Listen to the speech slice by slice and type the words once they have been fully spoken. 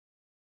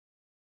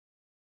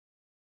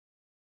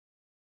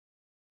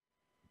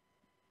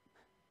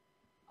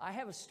I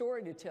have a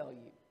story to tell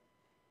you,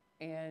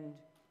 and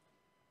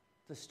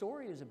the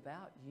story is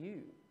about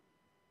you.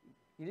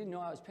 You didn't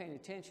know I was paying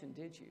attention,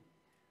 did you?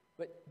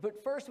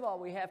 But first of all,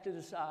 we have to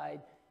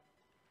decide,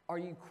 are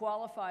you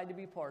qualified to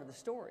be part of the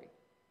story?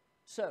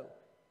 So,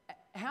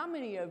 how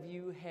many of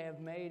you have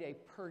made a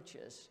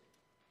purchase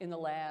in the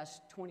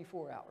last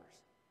 24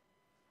 hours?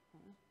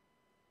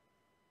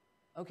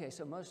 Okay,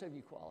 so most of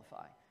you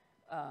qualify.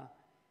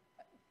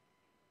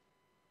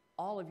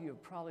 All of you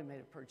have probably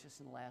made a purchase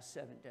in the last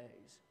 7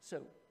 days.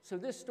 So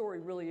this story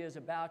really is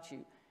about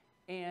you.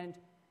 And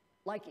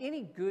like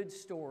any good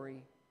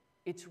story,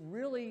 it's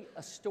really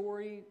a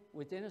story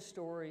within a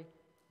story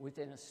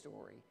within a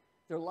story.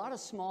 There are a lot of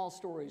small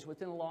stories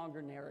within a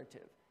longer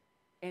narrative.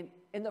 And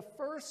the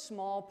first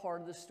small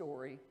part of the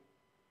story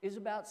is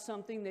about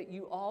something that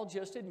you all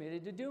just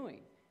admitted to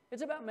doing.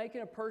 It's about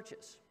making a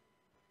purchase.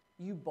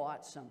 You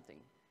bought something.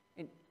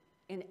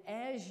 And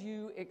as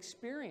you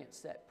experience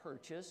that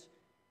purchase,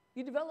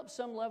 you develop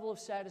some level of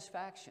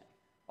satisfaction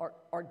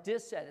or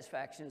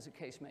dissatisfaction, as the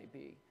case may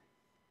be.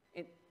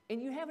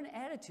 And you have an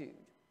attitude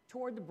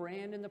toward the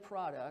brand and the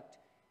product,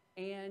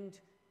 and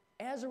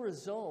as a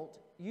result,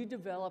 you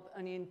develop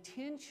an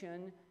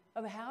intention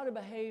of how to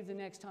behave the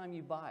next time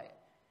you buy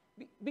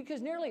it.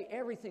 Because nearly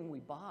everything we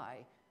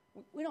buy,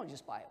 we don't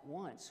just buy it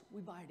once,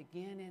 we buy it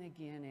again and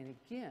again and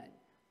again.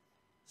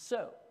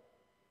 So,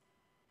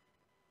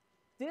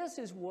 this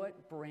is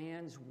what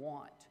brands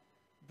want.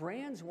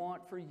 Brands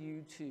want for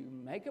you to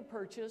make a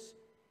purchase,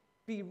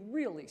 be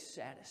really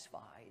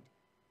satisfied,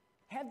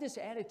 have this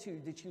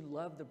attitude that you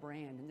love the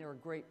brand and they're a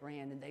great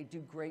brand and they do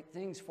great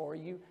things for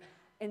you,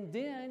 and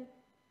then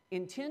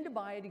intend to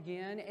buy it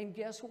again, and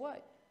guess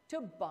what?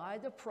 To buy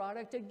the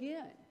product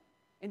again,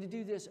 and to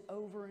do this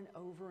over and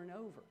over and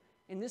over.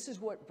 And this is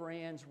what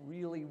brands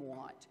really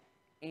want.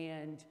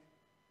 And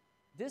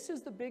this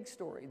is the big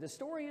story. The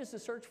story is the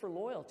search for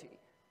loyalty.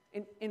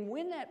 And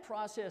when that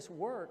process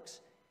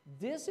works,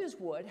 this is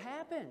what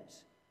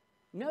happens.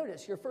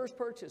 Notice your first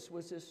purchase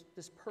was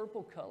this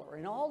purple color,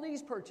 and all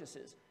these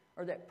purchases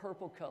are that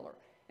purple color.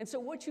 And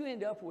so what you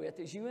end up with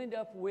is you end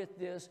up with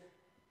this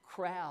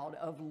crowd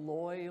of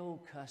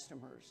loyal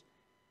customers.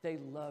 They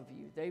love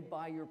you. They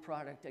buy your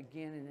product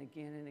again and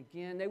again and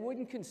again. They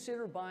wouldn't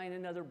consider buying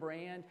another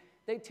brand.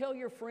 They tell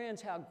your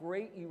friends how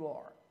great you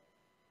are.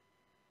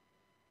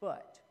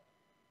 But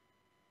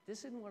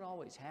this isn't what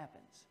always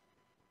happens.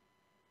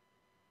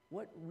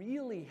 What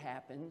really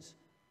happens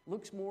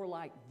looks more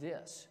like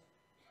this.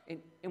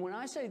 And when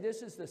I say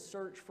this is the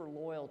search for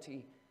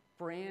loyalty,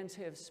 brands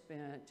have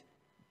spent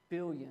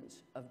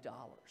billions of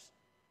dollars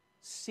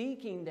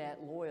seeking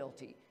that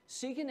loyalty,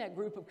 seeking that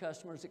group of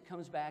customers that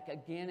comes back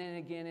again and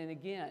again and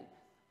again.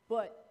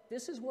 But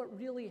this is what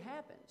really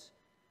happens.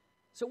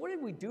 So what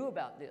did we do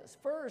about this?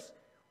 First,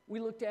 we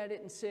looked at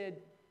it and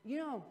said, you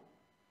know,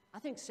 I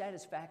think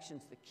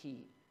satisfaction's the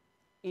key.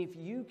 If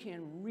you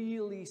can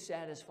really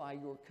satisfy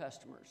your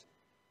customers,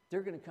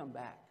 they're going to come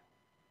back.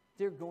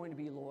 They're going to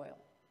be loyal.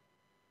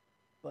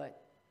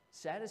 But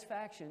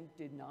satisfaction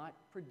did not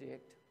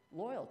predict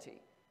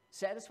loyalty.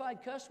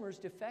 Satisfied customers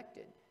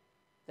defected.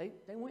 They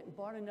went and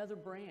bought another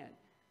brand.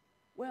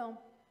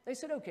 Well, they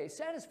said, okay,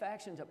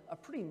 satisfaction's a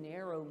pretty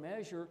narrow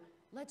measure.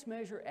 Let's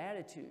measure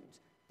attitudes.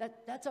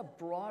 That's a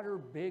broader,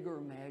 bigger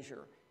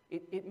measure.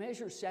 It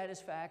measures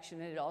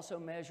satisfaction, and it also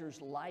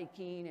measures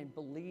liking and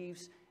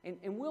beliefs, and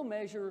we'll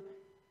measure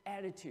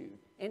attitude.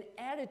 And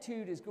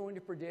attitude is going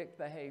to predict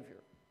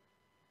behavior.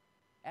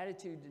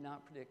 Attitude did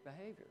not predict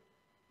behavior.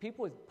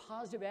 People with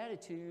positive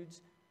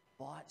attitudes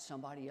bought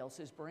somebody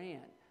else's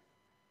brand.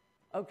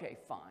 Okay,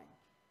 fine.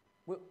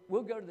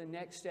 We'll go to the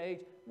next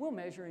stage. We'll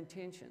measure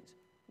intentions.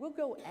 We'll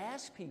go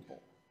ask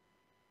people,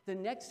 the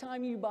next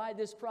time you buy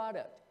this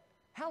product,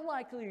 how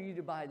likely are you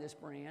to buy this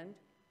brand?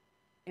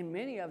 And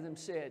many of them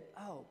said,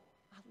 oh,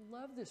 I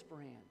love this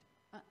brand.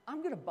 I'm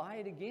going to buy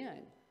it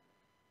again.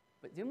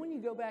 But then when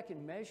you go back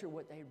and measure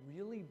what they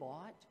really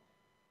bought,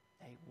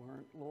 they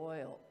weren't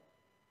loyal.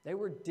 They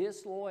were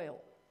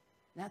disloyal.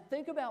 Now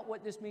think about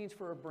what this means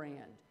for a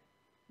brand.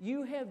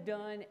 You have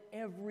done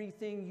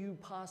everything you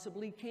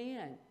possibly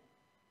can.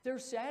 They're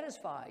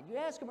satisfied. You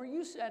ask them, are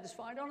you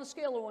satisfied? On a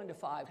scale of 1 to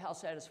 5, how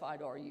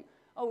satisfied are you?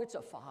 Oh, it's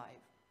a 5.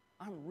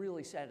 I'm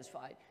really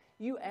satisfied.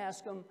 You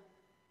ask them,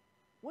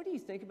 what do you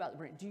think about the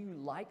brand? Do you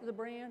like the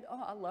brand?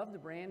 Oh, I love the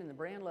brand, and the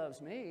brand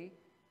loves me.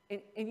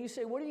 And you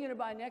say, what are you going to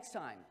buy next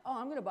time? Oh,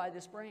 I'm going to buy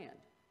this brand.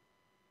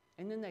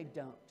 And then they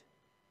don't.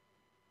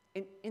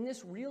 And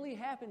this really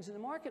happens in the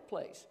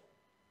marketplace.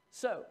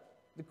 So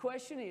the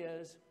question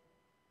is,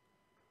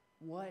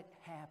 what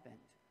happened?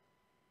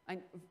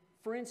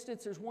 For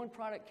instance, there's one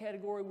product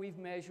category we've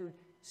measured.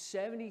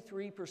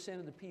 73%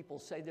 of the people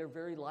say they're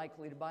very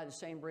likely to buy the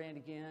same brand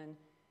again,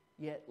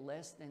 yet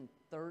less than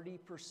 30%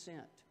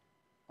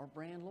 are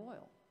brand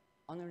loyal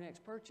on their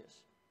next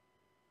purchase.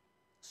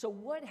 So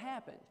what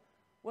happened?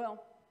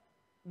 Well,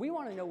 we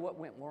want to know what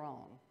went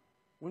wrong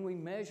when we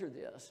measure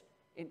this.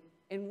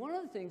 And one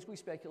of the things we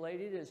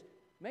speculated is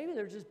maybe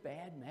they're just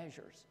bad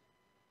measures.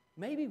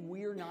 Maybe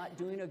we're not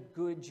doing a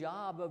good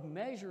job of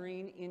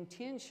measuring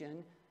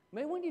intention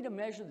Maybe we need to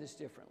measure this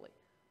differently.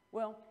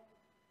 Well,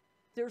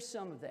 there's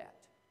some of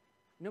that.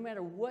 No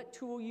matter what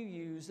tool you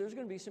use, there's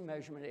going to be some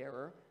measurement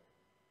error.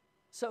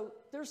 So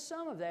there's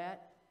some of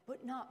that,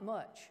 but not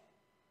much,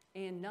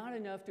 and not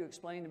enough to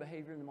explain the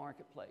behavior in the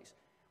marketplace.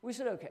 We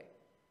said, okay,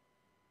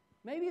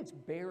 maybe it's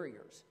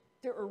barriers.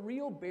 There are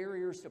real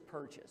barriers to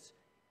purchase.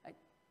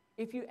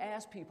 If you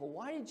ask people,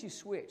 why did you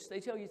switch? They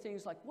tell you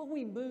things like, well,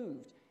 we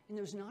moved, and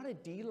there's not a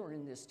dealer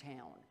in this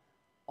town.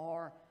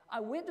 Or,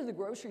 I went to the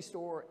grocery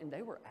store, and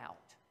they were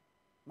out.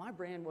 My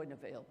brand wasn't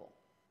available.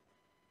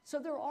 So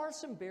there are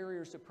some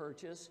barriers to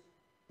purchase,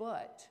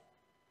 but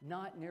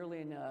not nearly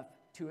enough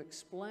to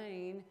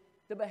explain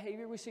the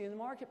behavior we see in the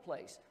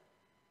marketplace.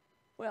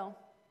 Well,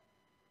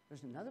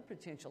 there's another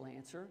potential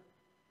answer.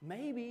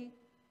 Maybe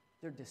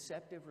they're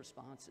deceptive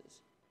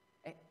responses.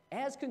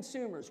 As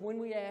consumers, when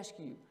we ask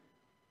you,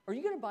 are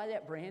you going to buy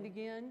that brand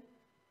again?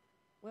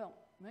 Well,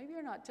 maybe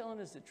you're not telling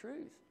us the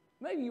truth.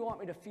 Maybe you want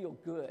me to feel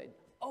good.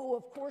 Oh,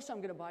 of course I'm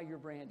going to buy your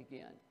brand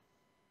again.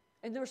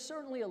 And there's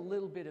certainly a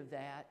little bit of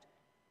that,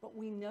 but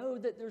we know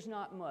that there's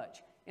not much.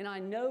 And I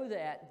know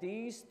that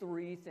these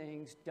three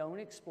things don't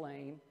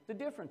explain the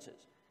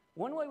differences.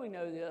 One way we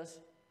know this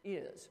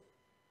is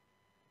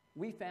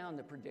we found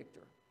the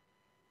predictor.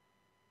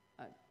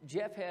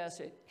 Jeff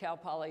Hess at Cal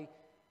Poly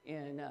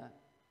in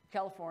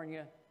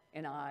California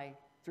and I,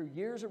 through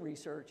years of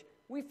research,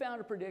 we found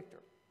a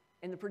predictor.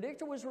 And the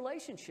predictor was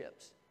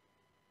relationships.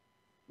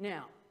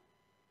 Now,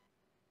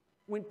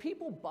 when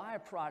people buy a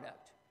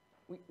product,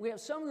 we have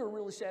some who are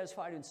really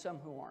satisfied and some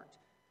who aren't.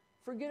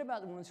 Forget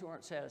about the ones who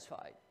aren't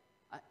satisfied.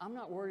 I'm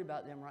not worried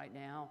about them right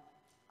now.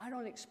 I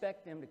don't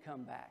expect them to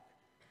come back.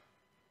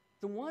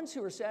 The ones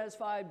who are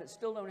satisfied but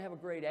still don't have a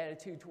great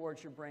attitude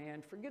towards your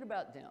brand, forget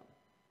about them.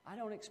 I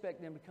don't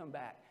expect them to come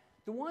back.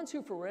 The ones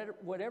who, for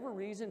whatever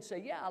reason,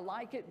 say, yeah, I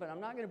like it, but I'm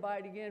not going to buy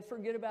it again,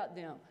 forget about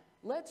them.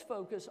 Let's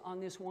focus on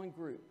this one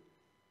group,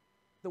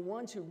 the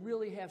ones who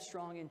really have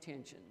strong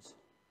intentions.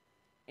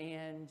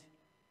 And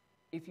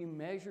if you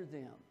measure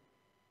them,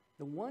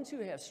 the ones who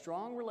have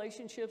strong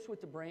relationships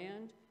with the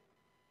brand,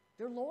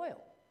 they're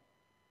loyal.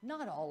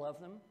 Not all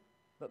of them,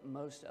 but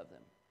most of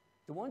them.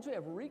 The ones who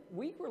have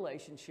weak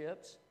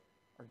relationships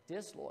are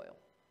disloyal.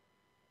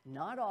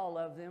 Not all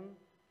of them,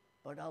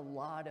 but a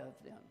lot of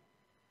them.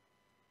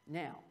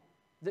 Now,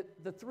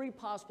 the three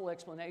possible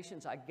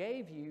explanations I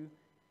gave you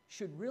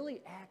should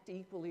really act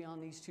equally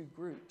on these two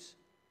groups,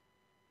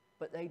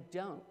 but they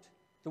don't.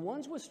 The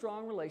ones with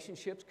strong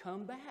relationships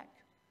come back.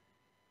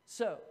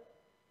 So,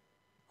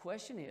 the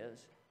question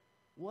is,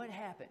 what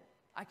happened?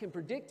 I can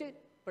predict it,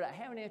 but I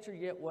haven't answered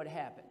yet what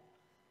happened.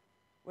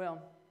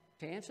 Well,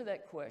 to answer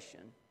that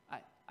question,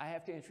 I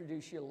have to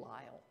introduce you to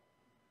Lyle.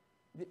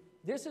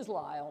 This is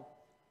Lyle,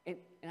 and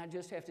I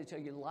just have to tell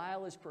you,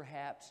 Lyle is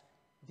perhaps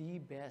the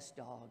best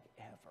dog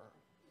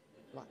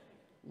ever.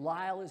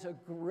 Lyle is a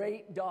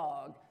great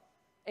dog,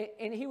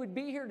 and he would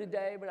be here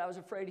today, but I was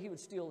afraid he would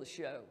steal the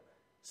show.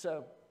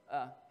 So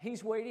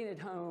he's waiting at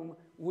home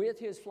with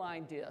his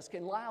flying disc,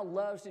 and Lyle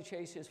loves to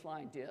chase his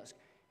flying disc.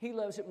 He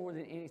loves it more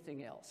than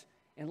anything else.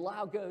 And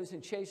Lyle goes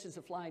and chases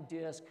the flying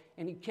disc,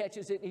 and he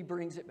catches it, and he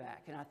brings it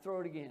back. And I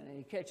throw it again, and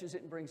he catches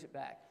it and brings it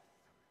back.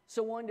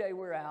 So one day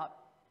we're out,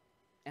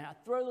 and I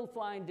throw the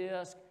flying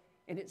disc,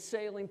 and it's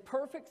sailing,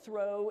 perfect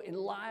throw, and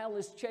Lyle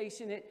is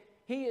chasing it.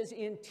 He is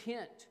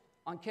intent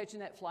on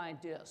catching that flying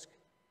disc.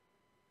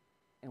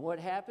 And what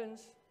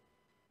happens?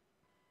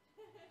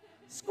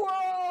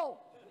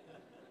 Squirrel!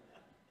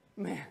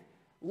 Man,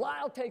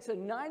 Lyle takes a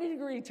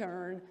 90-degree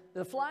turn.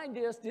 The flying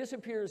disc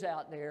disappears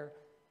out there.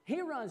 He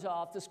runs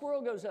off. The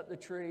squirrel goes up the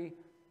tree.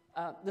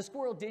 The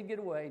squirrel did get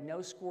away.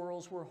 No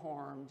squirrels were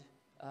harmed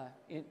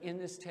in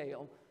this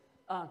tale.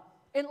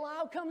 And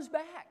Lyle comes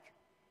back.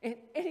 And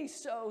he's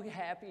so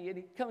happy. And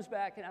he comes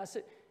back, and I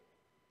said,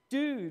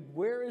 dude,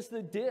 where is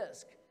the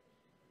disc?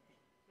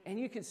 And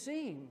you can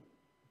see him.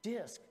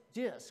 Disc.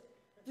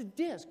 The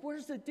disc.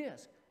 Where's the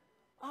disc?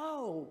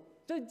 Oh,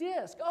 the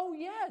disc. Oh,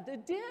 yeah, the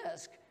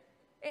disc.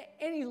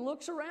 And he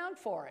looks around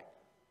for it.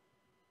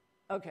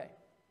 Okay.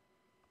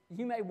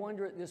 You may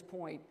wonder at this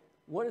point,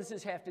 what does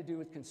this have to do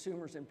with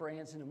consumers and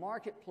brands in the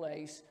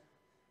marketplace?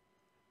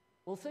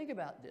 Well, think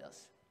about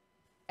this.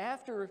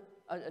 After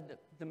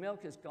the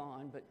milk is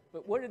gone,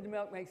 but what did the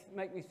milk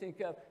make me think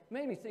of? It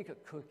made me think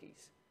of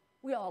cookies.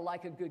 We all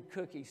like a good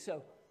cookie,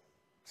 so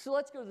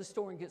let's go to the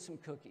store and get some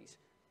cookies.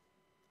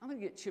 I'm going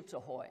to get Chips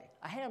Ahoy.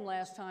 I had them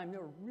last time. They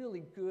were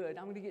really good.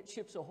 I'm going to get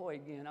Chips Ahoy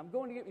again. I'm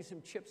going to get me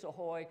some Chips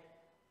Ahoy.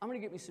 I'm going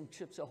to get me some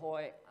Chips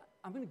Ahoy.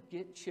 I'm going to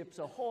get Chips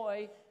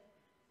Ahoy.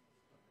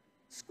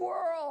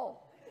 Squirrel!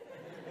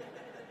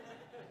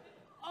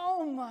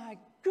 Oh my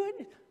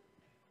goodness.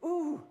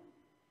 Ooh.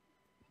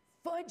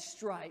 Fudge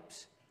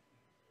Stripes.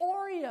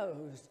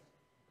 Oreos.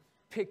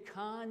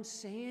 Pecan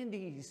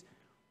Sandies.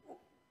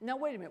 Now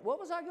wait a minute. What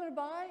was I going to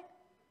buy?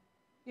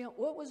 You know,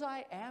 what was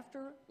I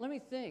after? Let me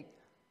think.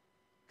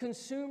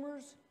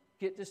 Consumers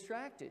get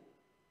distracted.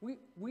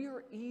 We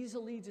are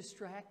easily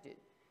distracted.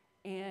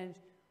 And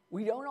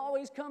we don't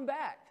always come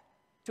back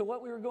to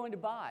what we were going to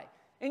buy.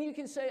 And you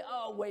can say,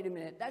 oh, wait a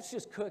minute, that's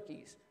just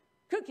cookies.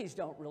 Cookies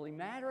don't really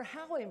matter.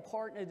 How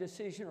important a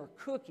decision are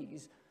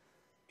cookies?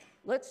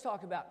 Let's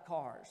talk about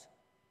cars.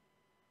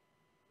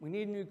 We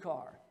need a new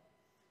car.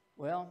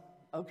 Well,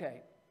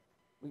 okay,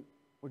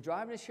 we're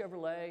driving a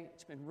Chevrolet.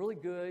 It's been really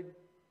good.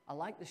 I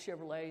like the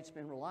Chevrolet. It's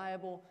been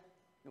reliable.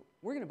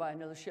 We're going to buy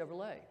another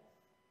Chevrolet.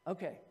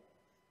 Okay,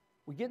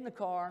 we get in the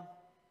car.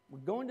 We're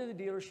going to the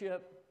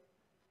dealership.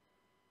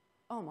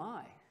 Oh,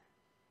 my.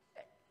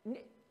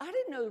 I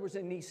didn't know there was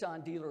a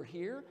Nissan dealer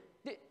here.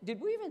 Did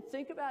we even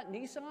think about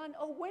Nissan?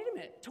 Oh, wait a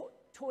minute.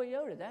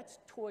 Toyota. That's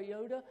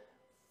Toyota.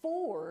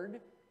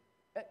 Ford.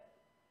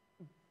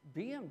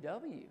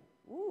 BMW.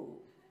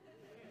 Ooh.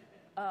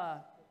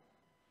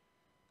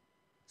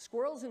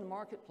 Squirrels in the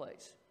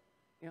marketplace.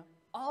 You know,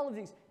 all of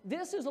these.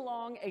 This is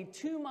along a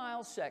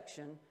 2-mile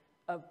section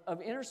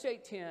of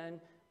Interstate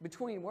 10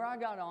 between where I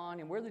got on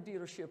and where the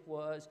dealership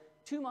was,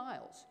 2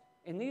 miles.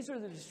 And these are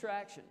the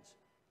distractions.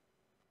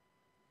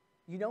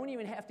 You don't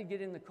even have to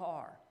get in the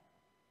car.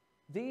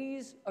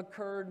 These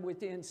occurred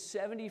within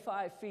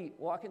 75 feet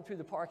walking through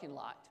the parking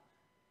lot.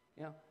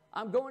 You know,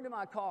 I'm going to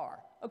my car.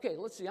 Okay,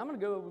 let's see. I'm going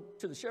to go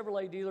to the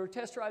Chevrolet dealer,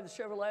 test drive the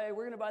Chevrolet.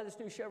 We're going to buy this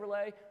new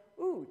Chevrolet.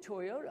 Ooh,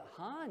 Toyota,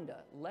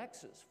 Honda,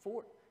 Lexus,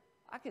 Ford.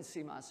 I can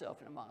see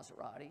myself in a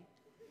Maserati.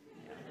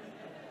 Yeah.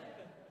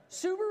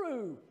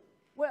 Subaru.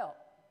 Well,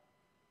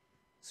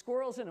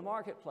 squirrels in the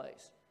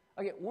marketplace.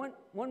 Okay, one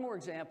more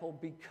example,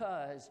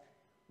 because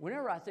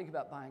whenever I think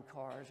about buying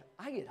cars,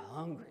 I get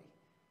hungry.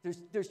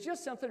 There's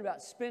just something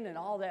about spending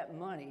all that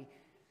money.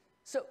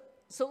 So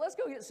let's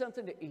go get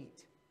something to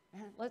eat.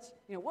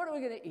 What are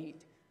we going to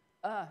eat?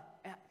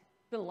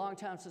 It's been a long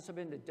time since I've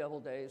been to Double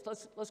Dave's.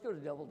 Let's go to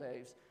Double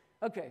Dave's.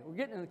 Okay, we're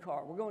getting in the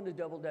car. We're going to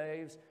Double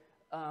Dave's.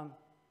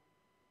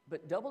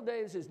 But Double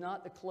Dave's is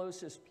not the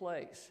closest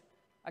place.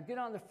 I get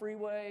on the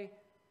freeway,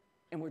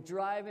 and we're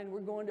driving.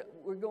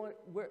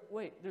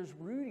 Wait, there's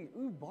Rudy.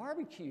 Ooh,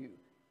 barbecue,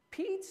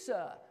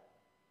 pizza,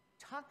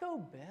 Taco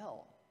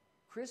Bell,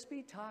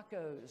 crispy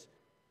tacos,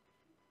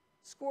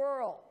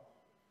 squirrel.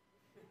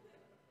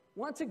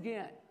 Once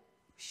again,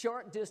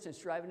 short distance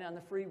driving down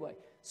the freeway.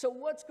 So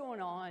what's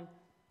going on?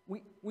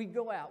 We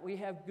go out. We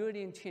have good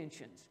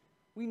intentions.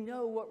 We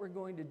know what we're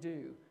going to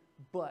do,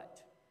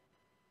 but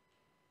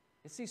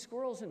it's these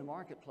squirrels in the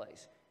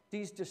marketplace,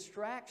 these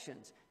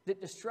distractions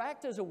that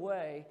distract us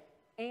away,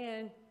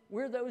 and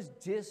we're those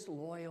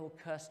disloyal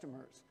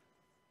customers.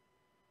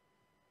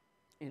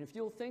 And if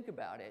you'll think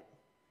about it,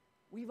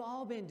 we've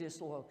all been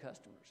disloyal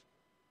customers.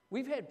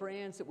 We've had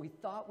brands that we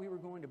thought we were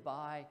going to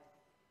buy,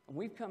 and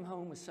we've come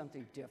home with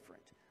something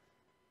different.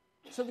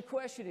 So the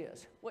question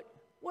is,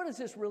 what does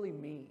this really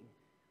mean?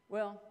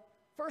 Well,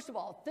 first of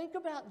all, think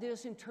about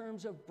this in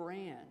terms of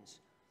brands.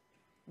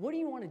 What do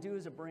you want to do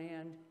as a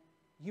brand?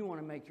 You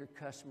want to make your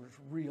customers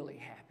really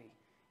happy.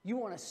 You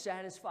want to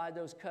satisfy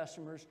those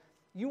customers.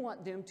 You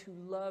want them to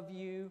love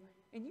you,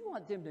 and you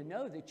want them to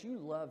know that you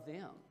love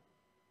them.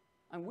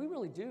 And we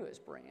really do as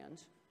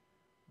brands,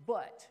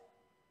 but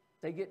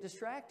they get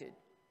distracted.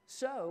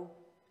 So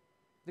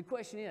the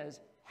question is,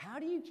 how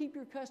do you keep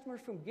your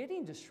customers from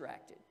getting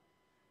distracted?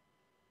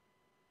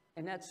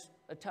 And that's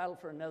a title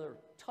for another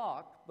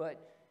talk,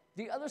 but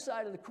the other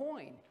side of the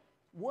coin,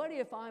 what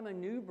if I'm a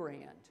new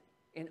brand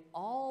and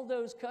all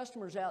those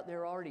customers out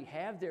there already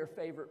have their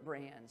favorite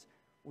brands?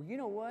 Well, you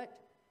know what?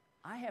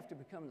 I have to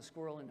become the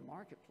squirrel in the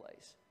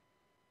marketplace.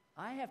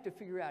 I have to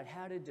figure out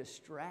how to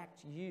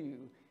distract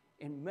you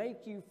and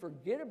make you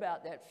forget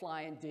about that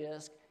flying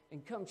disc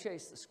and come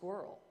chase the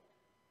squirrel.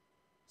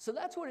 So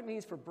that's what it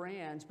means for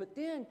brands. But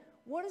then,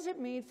 what does it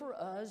mean for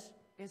us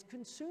as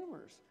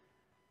consumers?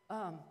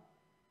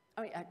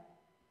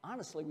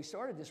 Honestly, we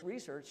started this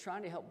research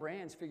trying to help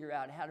brands figure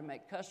out how to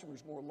make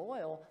customers more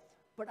loyal.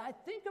 But I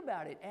think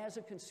about it as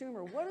a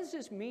consumer. What does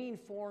this mean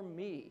for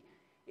me?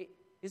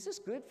 Is this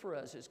good for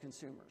us as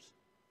consumers?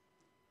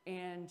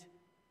 And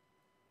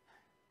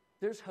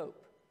there's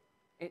hope.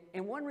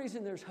 And one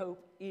reason there's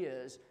hope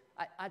is,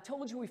 I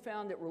told you we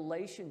found that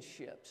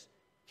relationships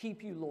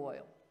keep you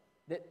loyal,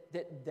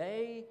 that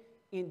they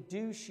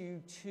induce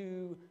you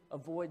to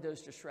avoid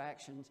those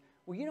distractions.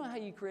 Well, you know how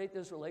you create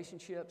those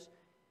relationships?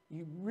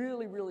 You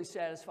really, really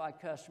satisfy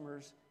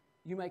customers.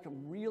 You make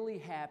them really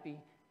happy.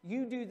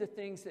 You do the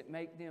things that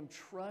make them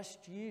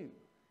trust you.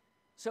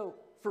 So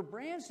for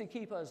brands to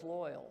keep us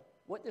loyal,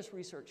 what this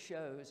research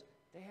shows,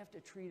 they have to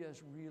treat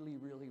us really,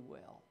 really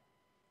well.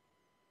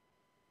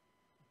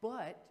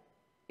 But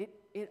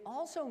it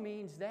also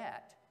means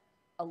that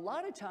a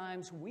lot of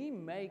times we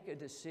make a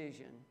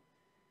decision.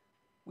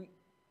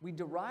 We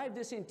derive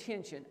this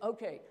intention.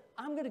 Okay,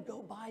 I'm going to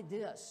go buy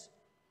this.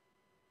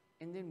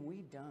 And then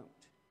we don't.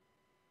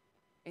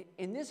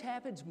 And this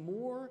happens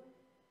more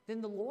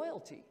than the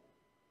loyalty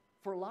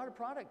for a lot of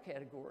product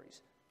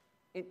categories.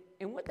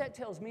 And what that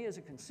tells me as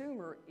a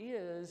consumer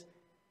is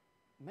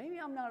maybe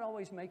I'm not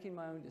always making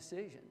my own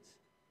decisions.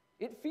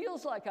 It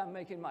feels like I'm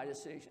making my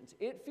decisions.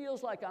 It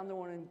feels like I'm the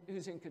one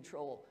who's in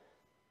control.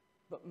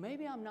 But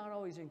maybe I'm not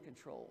always in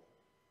control.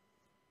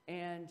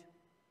 And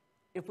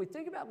if we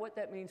think about what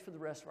that means for the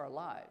rest of our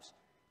lives,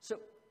 so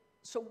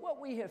what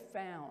we have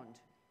found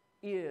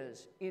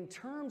is, in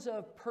terms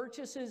of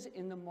purchases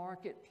in the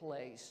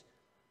marketplace,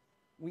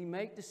 we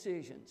make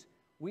decisions,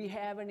 we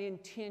have an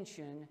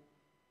intention,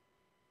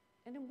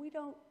 and then we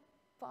don't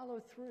follow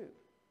through.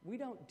 We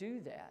don't do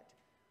that.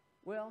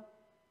 Well,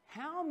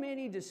 how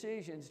many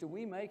decisions do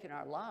we make in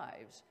our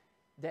lives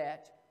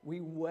that we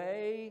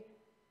weigh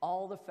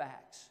all the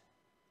facts?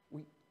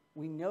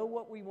 We know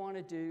what we want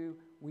to do,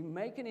 we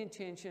make an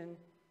intention,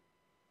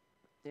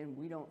 then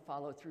we don't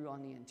follow through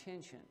on the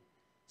intention.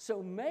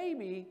 So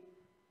maybe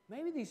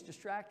these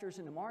distractors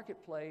in the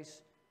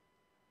marketplace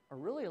are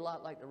really a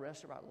lot like the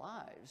rest of our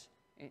lives,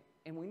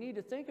 and we need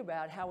to think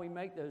about how we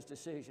make those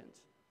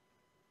decisions.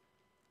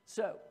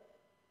 So,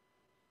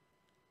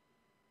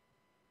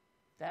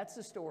 that's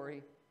the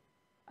story.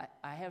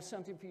 I have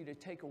something for you to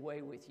take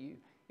away with you.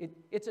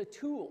 It's a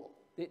tool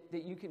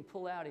that you can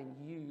pull out and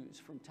use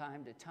from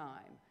time to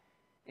time.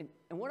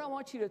 And what I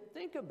want you to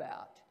think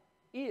about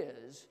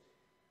is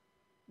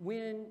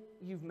when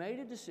you've made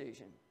a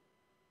decision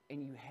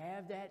and you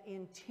have that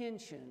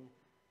intention,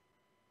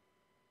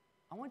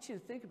 I want you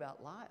to think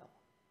about Lyle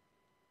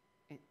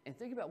and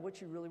think about what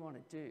you really want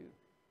to do,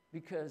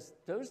 because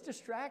those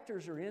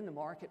distractors are in the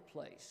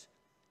marketplace.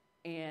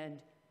 And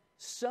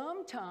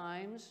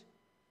sometimes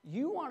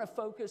you want to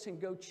focus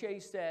and go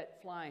chase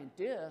that flying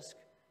disc,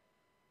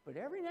 but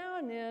every now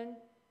and then,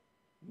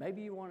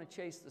 maybe you want to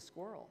chase the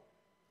squirrel.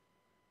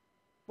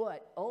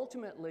 But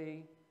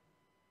ultimately,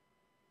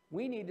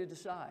 we need to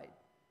decide,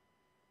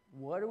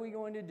 what are we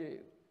going to do?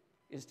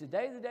 Is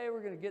today the day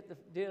we're going to get the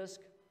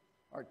disc,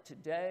 or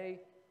today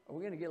are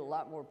we going to get a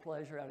lot more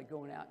pleasure out of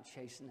going out and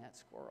chasing that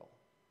squirrel?